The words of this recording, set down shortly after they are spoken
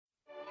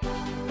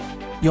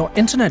Your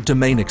internet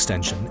domain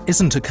extension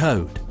isn't a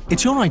code,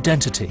 it's your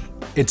identity.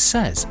 It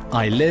says,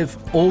 I live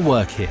or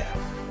work here.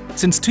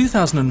 Since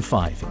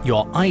 2005,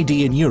 your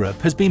ID in Europe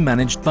has been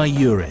managed by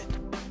Eurid.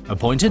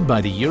 Appointed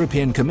by the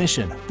European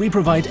Commission, we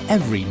provide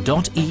every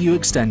 .eu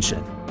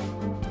extension.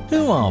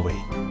 Who are we?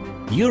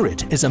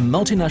 Eurid is a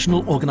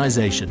multinational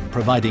organization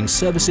providing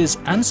services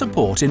and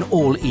support in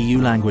all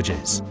EU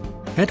languages.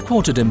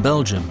 Headquartered in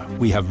Belgium,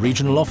 we have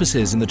regional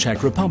offices in the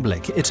Czech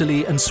Republic,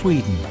 Italy and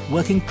Sweden,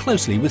 working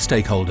closely with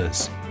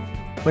stakeholders.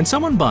 When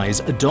someone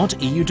buys a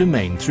 .eu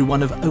domain through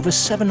one of over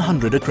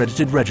 700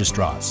 accredited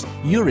registrars,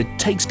 Eurid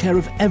takes care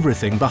of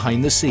everything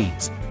behind the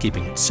scenes,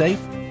 keeping it safe,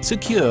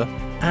 secure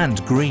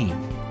and green.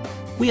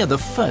 We are the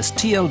first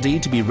TLD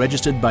to be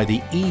registered by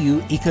the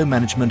EU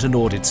Eco-Management and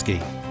Audit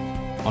Scheme.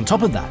 On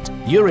top of that,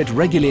 Eurid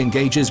regularly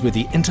engages with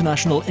the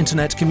international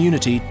internet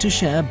community to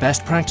share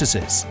best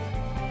practices.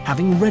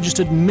 Having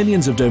registered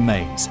millions of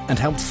domains and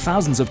helped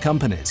thousands of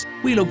companies,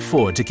 we look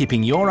forward to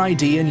keeping your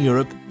ID in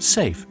Europe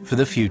safe for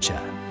the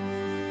future.